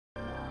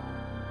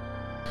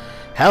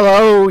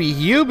Hello,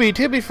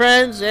 Yubi-Tubby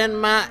friends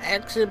and my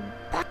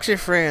Exy-Boxy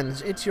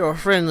friends. It's your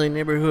friendly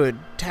neighborhood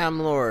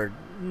Time Lord,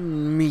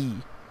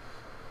 me.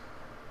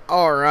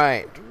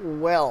 Alright,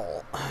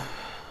 well,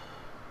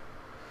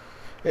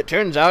 it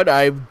turns out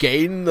I've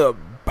gained the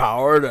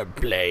power to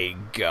play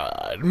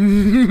God.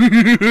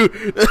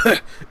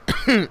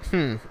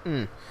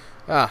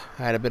 I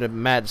had a bit of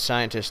mad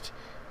scientist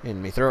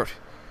in me throat.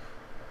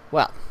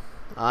 Well,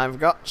 I've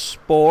got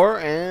Spore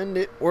and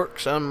it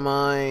works on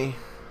my,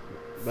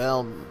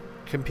 well,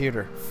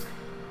 computer.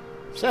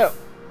 So,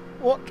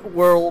 what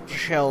world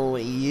shall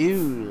we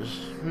use?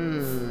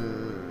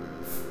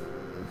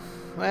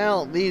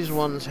 Well, these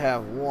ones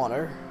have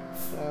water,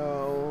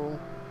 so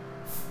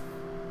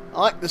I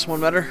like this one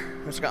better.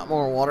 It's got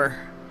more water.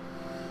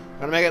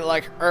 I'm gonna make it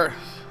like Earth.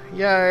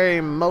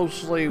 Yay,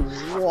 mostly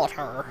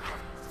water.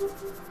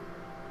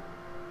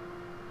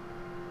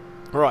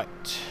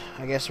 Right,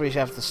 I guess we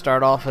have to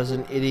start off as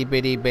an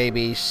itty-bitty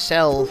baby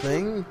cell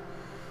thing.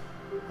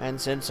 And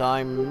since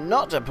I'm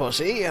not a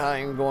pussy,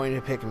 I'm going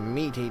to pick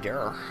Meat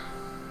Eater.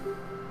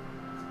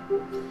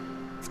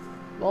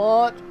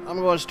 But I'm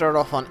going to start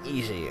off on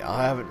easy.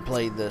 I haven't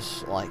played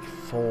this like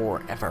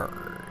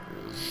forever.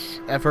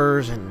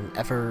 Evers and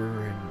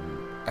ever and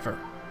ever.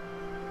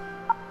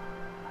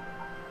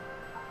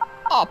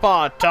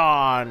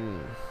 Apaton!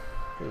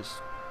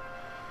 Because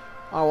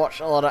I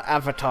watch a lot of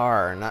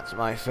Avatar, and that's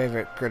my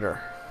favorite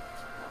critter.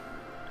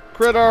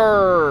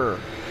 Critter!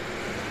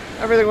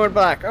 Everything went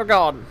black. Oh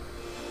god.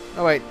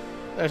 Oh wait,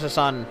 there's the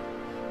sun.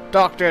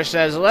 Doctor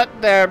says,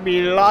 let there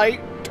be light.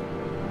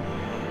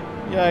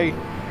 Yay.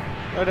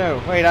 Oh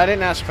no, wait, I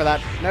didn't ask for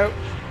that. No.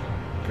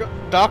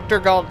 Dr.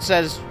 God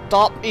says,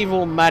 stop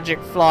evil magic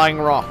flying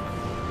rock.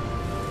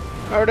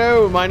 Oh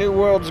no, my new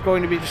world's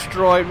going to be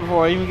destroyed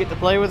before I even get to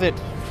play with it.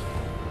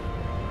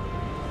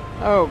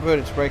 Oh good,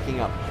 it's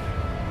breaking up.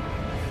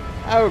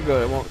 Oh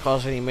good, it won't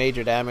cause any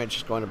major damage.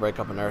 It's going to break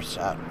up an Earth's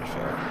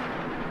atmosphere.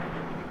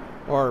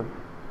 Or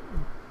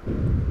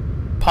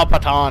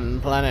Papaton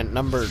planet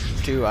number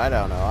 2. I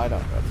don't know. I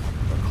don't know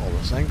what to call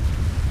this thing.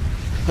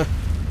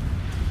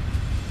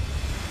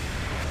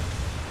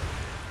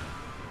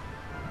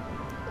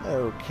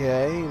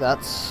 Okay,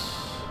 that's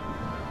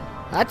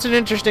an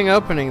interesting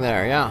opening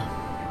there, yeah.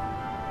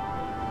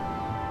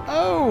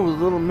 Oh, the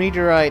little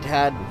meteorite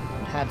had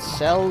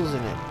cells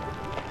in it.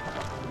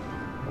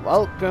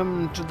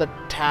 Welcome to the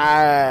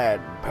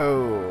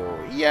tadpole.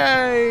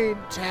 Yay,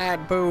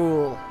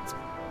 tadpole.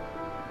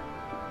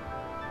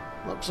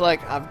 Looks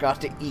like I've got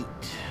to eat.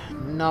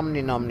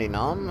 Nomny nomny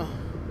nom.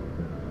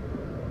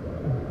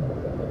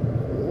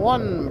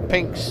 One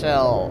pink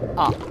cell.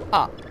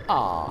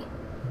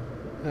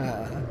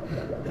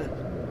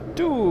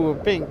 Two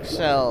pink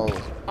cells.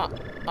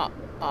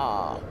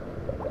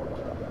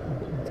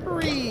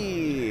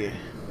 3.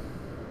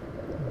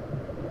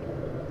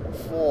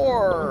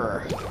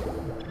 4.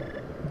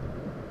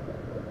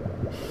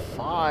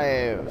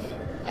 5.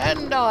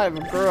 And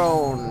I've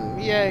grown.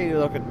 Yay,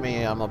 look at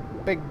me. I'm a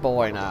big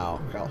boy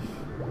now.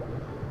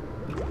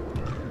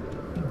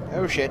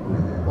 Oh shit.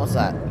 What's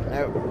that?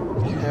 No.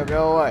 No,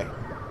 go away.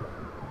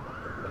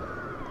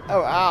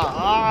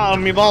 Oh,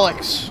 me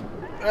bollocks.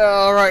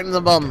 Oh, right in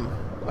the bum.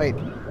 Wait,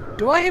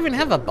 do I even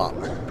have a bum?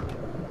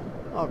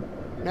 Oh,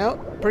 no,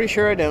 pretty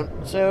sure I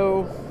don't.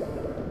 So,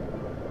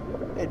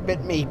 it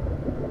bit me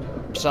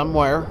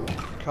somewhere.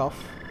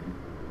 Cough.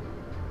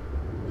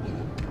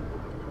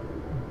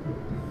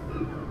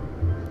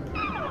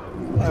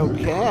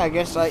 Okay, I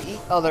guess I eat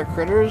other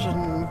critters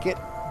and get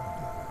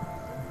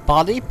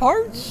body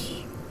parts?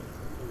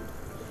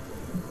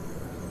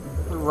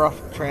 A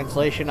rough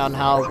translation on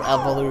how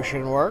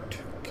evolution worked.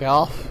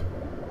 Cough.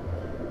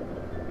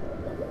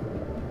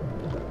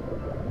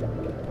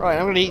 Right,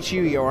 I'm gonna eat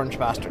you, you orange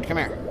bastard. Come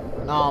here.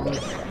 Nom.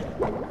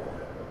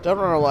 Don't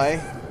run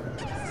away.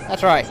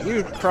 That's right,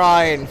 you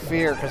cry in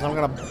fear, because I'm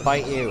gonna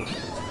bite you.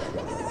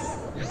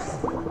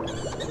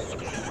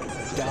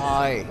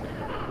 Die.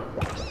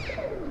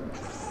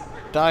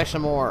 Die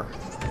some more.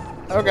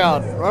 Oh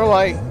god, run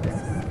away.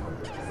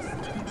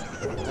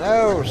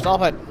 No,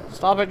 stop it.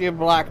 Stop it, you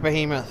black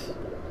behemoth.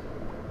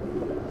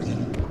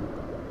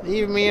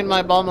 Leave me and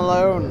my bum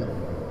alone.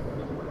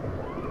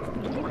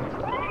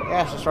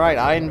 Yes, that's right,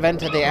 I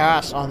invented the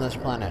ass on this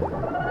planet.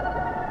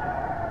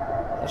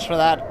 Just for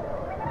that,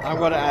 I'm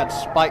going to add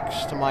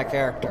spikes to my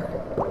character.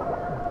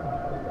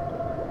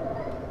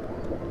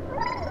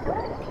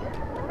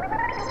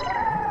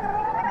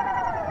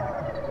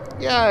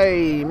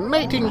 Yay!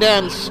 Mating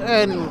dance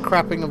and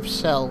crapping of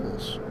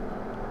cells.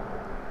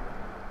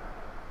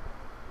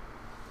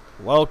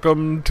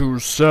 Welcome to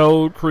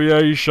cell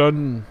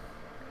creation.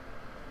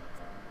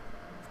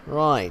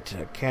 Right,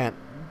 I can't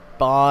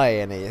buy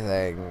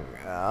anything.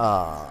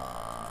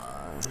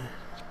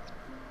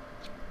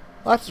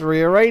 Let's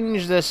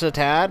rearrange this a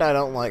tad. I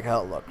don't like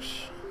how it looks.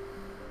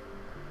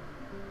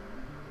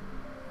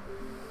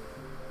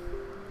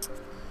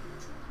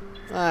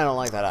 I don't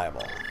like that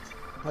eyeball.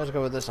 Let's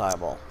go with this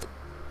eyeball.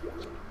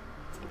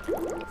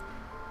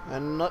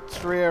 And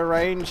let's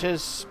rearrange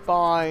his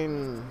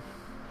spine.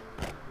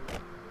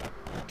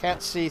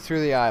 Can't see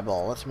through the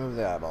eyeball. Let's move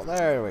the eyeball.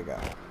 There we go.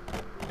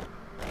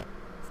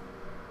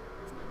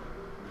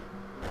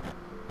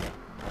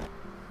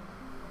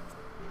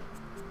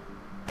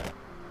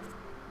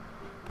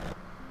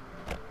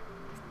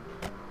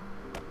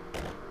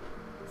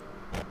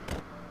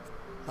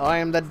 I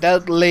am the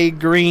deadly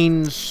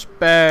green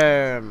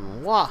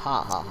sperm. Wah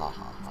ha ha ha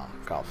ha ha.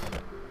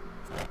 Cough.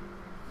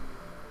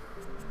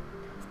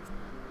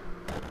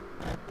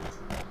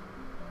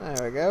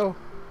 There we go.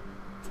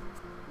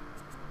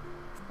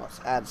 Let's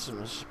add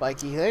some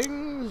spiky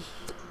things.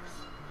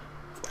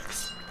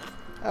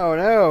 Oh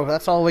no,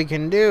 that's all we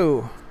can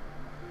do.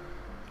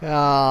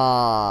 Ah,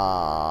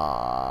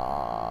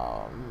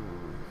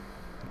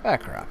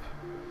 crap.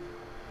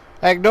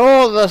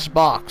 Ignore this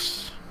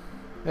box.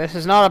 This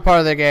is not a part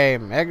of the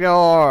game.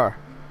 Ignore.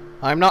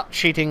 I'm not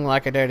cheating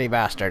like a dirty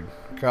bastard.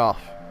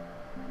 Cough.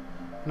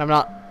 And I'm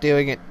not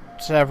doing it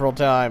several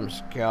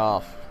times.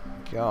 Cough.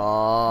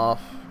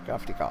 Cough.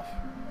 Coughy cough.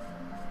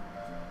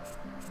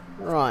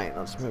 Right,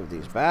 let's move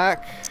these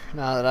back.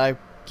 Now that I've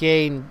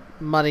gained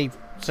money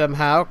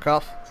somehow.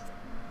 Cough.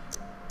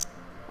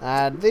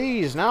 Add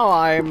these. Now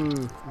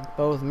I'm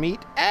both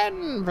meat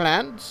and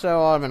plant,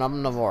 so I'm an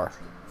omnivore.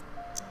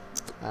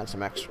 Add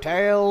some extra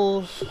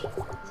tails.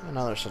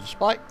 Another set of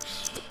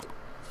spikes.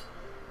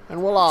 And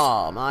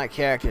voila! My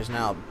character is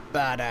now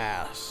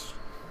badass.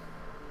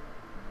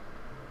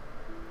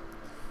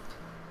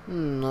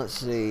 Let's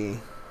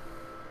see.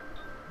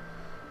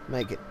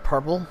 Make it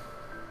purple.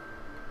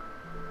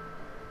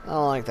 I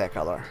don't like that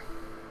color.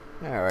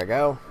 There we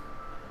go.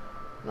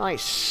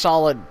 Nice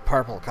solid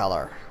purple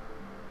color.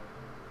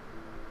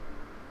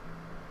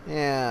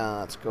 Yeah,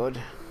 that's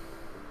good.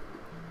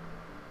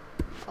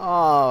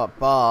 Oh,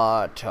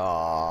 button.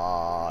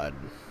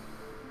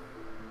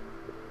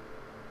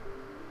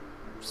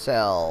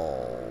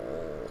 Cell.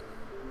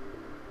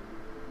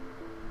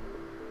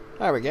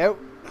 There we go.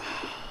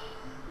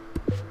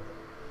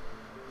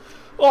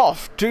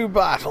 Off to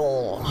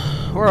battle,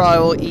 where I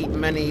will eat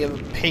many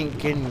of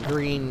pink and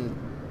green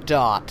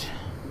dot.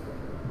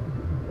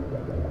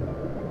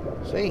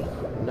 See?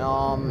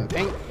 Nom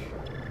pink.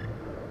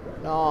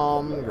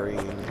 Nom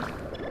green.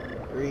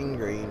 Green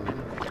green.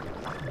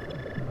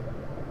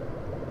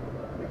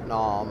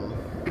 Nom.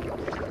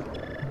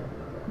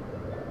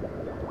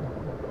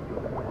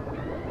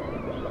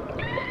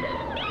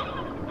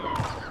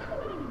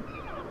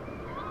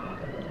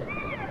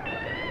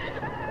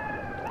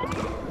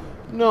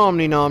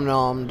 Nomny nom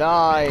nom,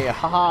 die!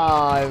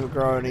 Haha, I've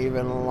grown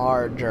even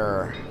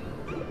larger.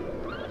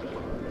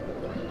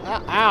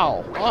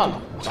 Ow!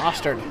 Oh,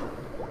 bastard.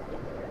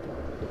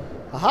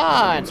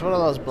 Haha, it's one of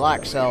those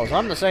black cells.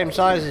 I'm the same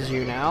size as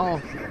you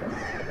now.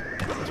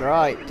 That's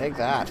right, take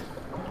that.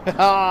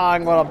 Haha,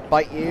 I'm gonna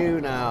bite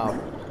you now.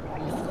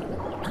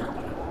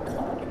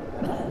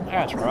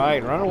 That's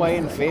right, run away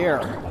in fear.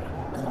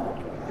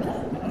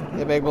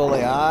 You big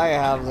bully, I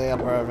have the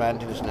upper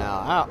advantage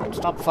now. Ow,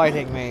 stop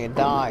fighting me and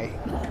die.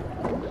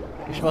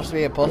 You're supposed to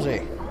be a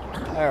pussy.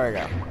 There we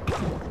go.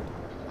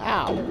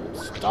 Ow,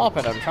 stop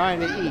it, I'm trying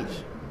to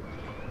eat.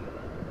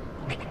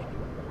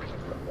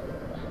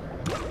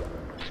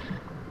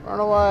 Run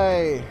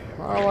away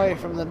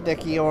from the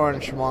dicky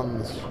orange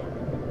ones.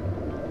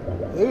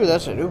 Ooh,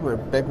 that's an uber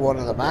big one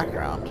in the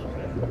background.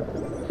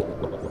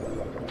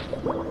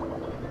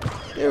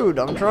 Dude,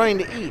 I'm trying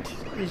to eat.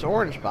 These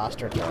orange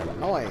bastards are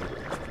annoying.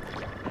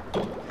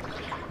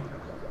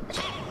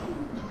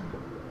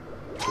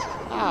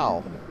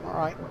 Ow.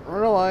 Alright,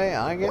 run away.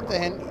 I get the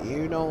hint.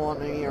 You don't want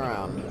me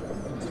around.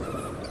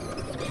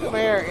 Come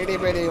here, itty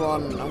bitty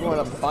one. I'm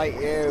going to bite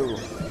you.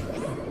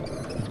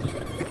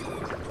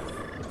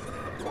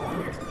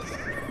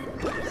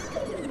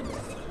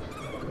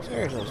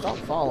 Seriously, stop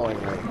following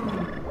me.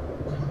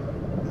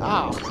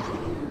 Ow.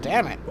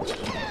 Damn it.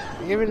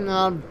 Even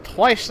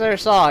twice their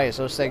size,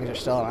 those things are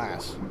still an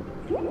ass.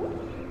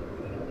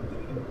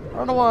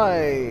 Run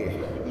away.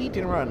 Eat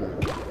and run.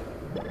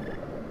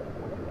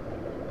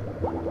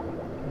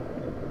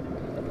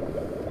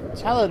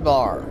 Salad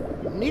bar.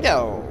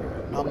 Neato.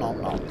 Nom nom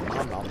nom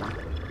nom nom.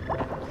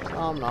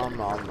 Nom nom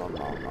nom nom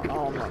nom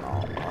nom nom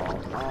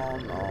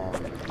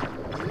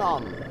nom nom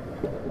nom.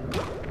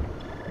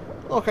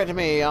 Look at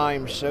me,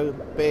 I'm so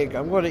big.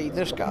 I'm going to eat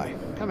this guy.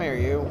 Come here,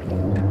 you.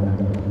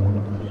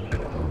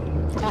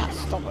 Ah,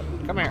 stop it.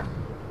 Come here.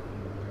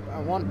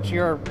 I want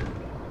your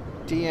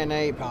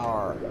DNA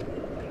power.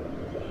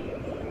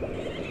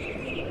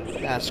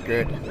 That's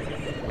good.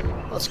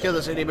 Let's kill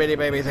this itty bitty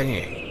baby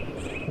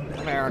thingy.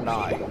 Come here and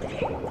die.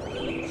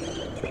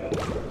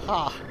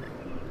 Ha!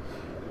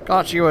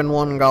 Got you in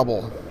one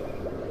gobble.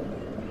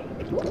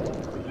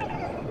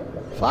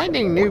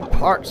 Finding new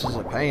parts is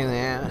a pain in the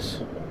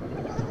ass.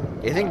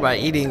 You think by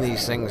eating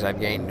these things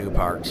I'd gain new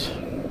parts?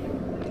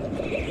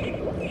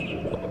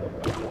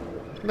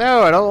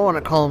 No, I don't want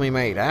to call me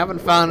mate. I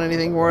haven't found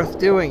anything worth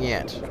doing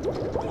yet.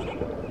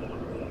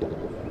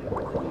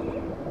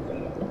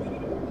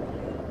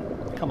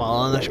 Come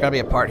on, there's gotta be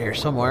a part here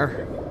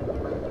somewhere.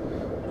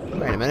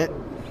 Wait a minute.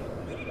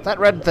 That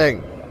red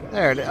thing.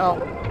 There it is. Oh,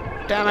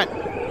 damn it.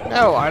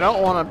 No, I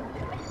don't want to...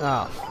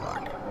 Oh,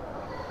 fuck.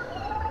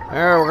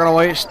 There, we're gonna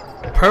waste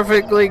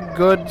perfectly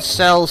good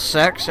cell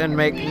sex and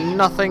make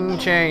nothing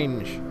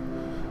change.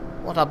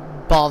 What a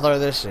bother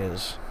this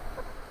is.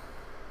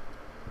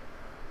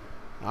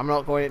 I'm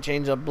not going to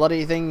change a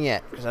bloody thing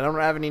yet, because I don't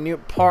have any new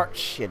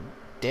parts, you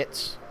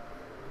dits.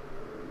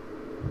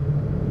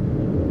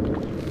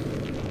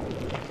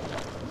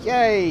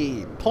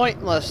 Yay!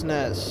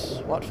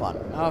 Pointlessness! What fun.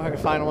 Now if I can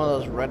find one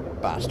of those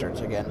red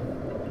bastards again.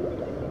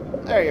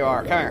 There you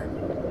are, come here.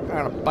 I'm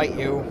gonna bite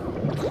you.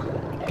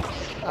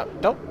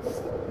 Don't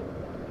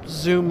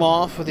zoom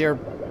off with your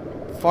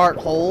fart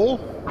hole.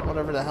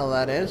 Whatever the hell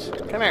that is.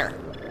 Come here.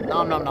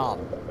 Nom nom nom.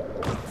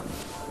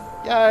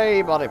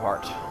 Yay, body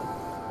part.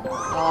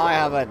 Oh, I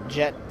have a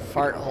jet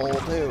fart hole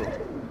too.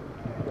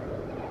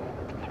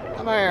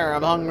 Come here,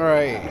 I'm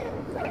hungry.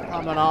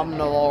 I'm an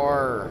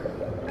omnivore.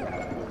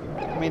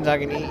 That means I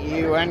can eat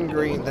you and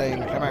green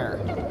thing. Come here.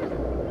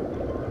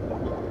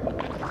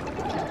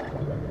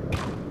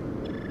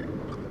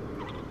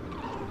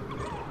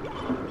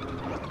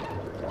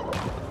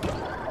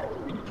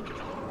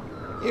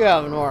 You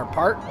have more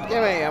part.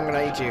 Gimme, I'm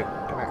gonna eat you.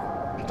 Come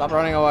here. Stop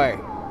running away.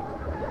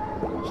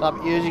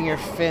 Stop using your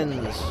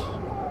fins.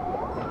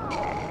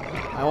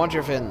 I want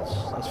your fins.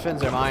 Those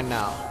fins are mine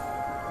now.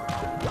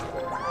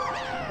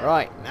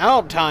 Right,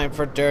 now time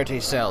for dirty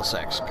cell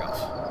sex stuff.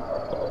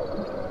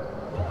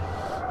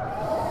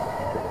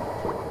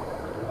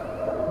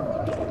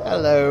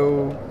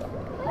 Hello.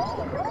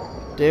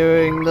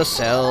 Doing the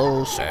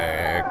cell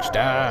sex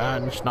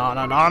dance. Na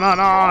na na na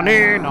na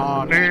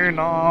na na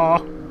na.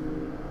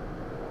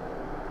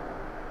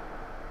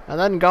 And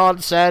then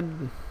God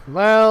said,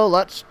 well,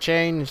 let's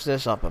change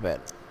this up a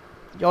bit.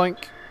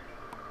 Yoink.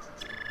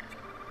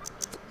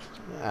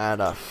 Add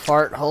a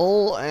fart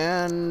hole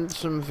and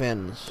some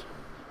fins.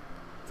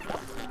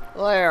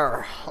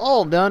 There.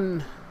 All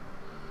done.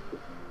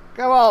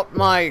 Go out,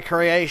 my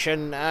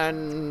creation,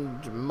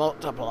 and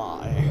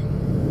multiply.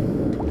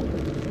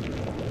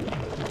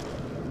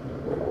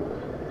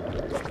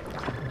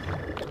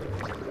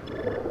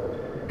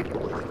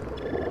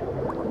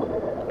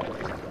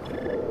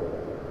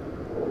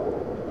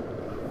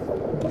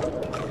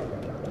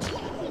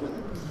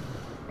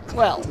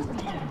 Well,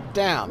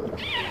 damn.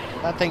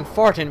 That thing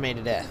farted me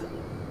to death.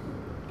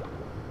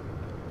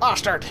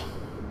 Bastard!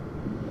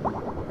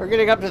 We're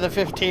getting up to the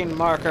 15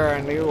 marker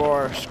and you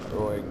are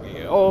screwing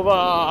me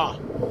over!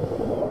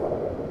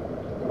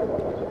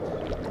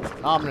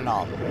 Nom nom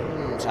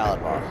nom.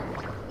 Salad bar.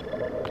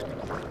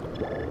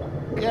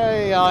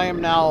 Yay, I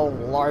am now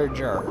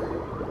larger.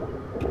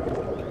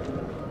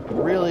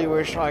 Really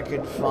wish I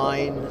could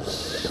find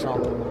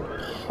some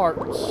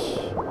parts.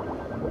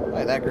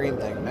 Like that green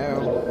thing.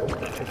 No.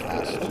 Too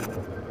fast.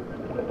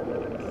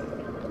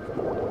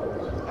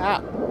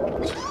 Ah!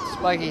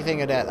 Spiky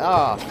thing of death.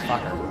 Oh,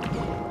 fucker.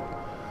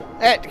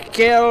 It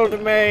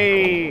killed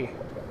me!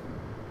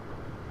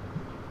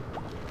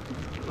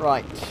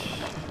 Right.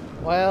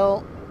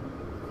 Well...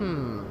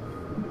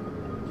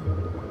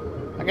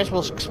 I guess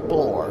we'll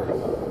explore.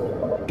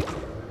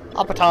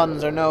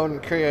 Automatons are known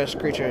curious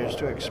creatures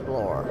to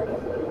explore.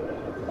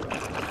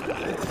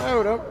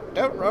 No,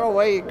 don't run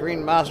away, you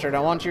green bastard. I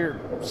want your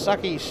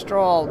sucky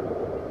straw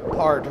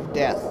part of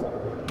death.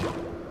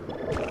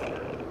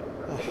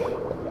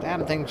 Ugh,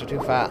 damn things are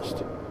too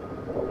fast.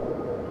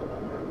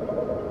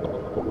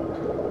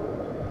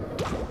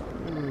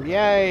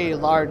 Yay,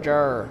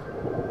 larger.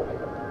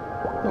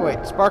 Oh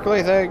wait,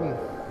 sparkly thing.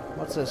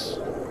 What's this?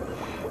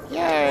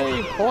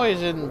 Yay,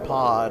 poison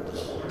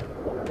pods.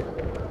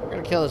 We're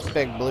gonna kill this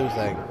big blue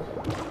thing.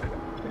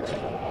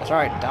 That's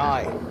right,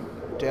 die.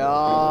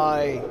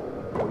 Die.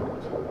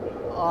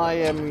 I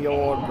am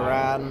your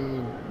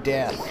grand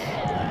death.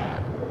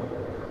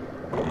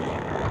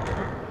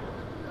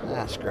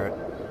 Ah, screw it.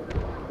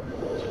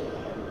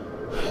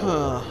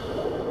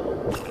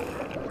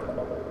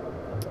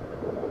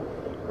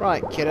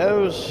 Right,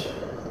 kiddos.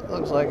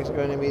 Looks like it's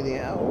going to be the...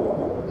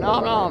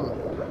 Nom nom!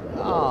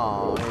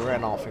 Oh, he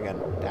ran off again.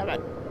 Damn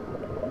it.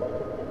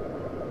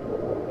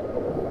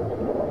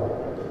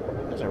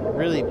 There's a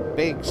really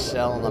big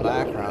cell in the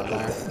background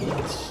there.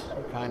 It's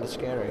kind of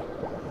scary.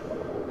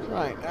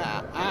 Right.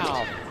 Ah,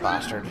 ow,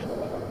 bastard.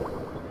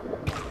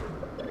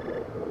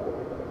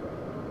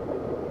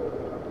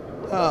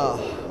 Oh,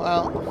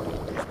 well.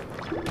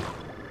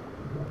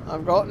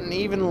 I've gotten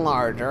even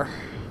larger.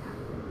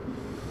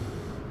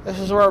 This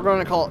is where we're going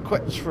to call it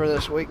quits for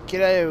this week,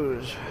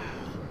 kiddos.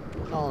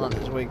 No, not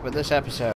this week, but this episode.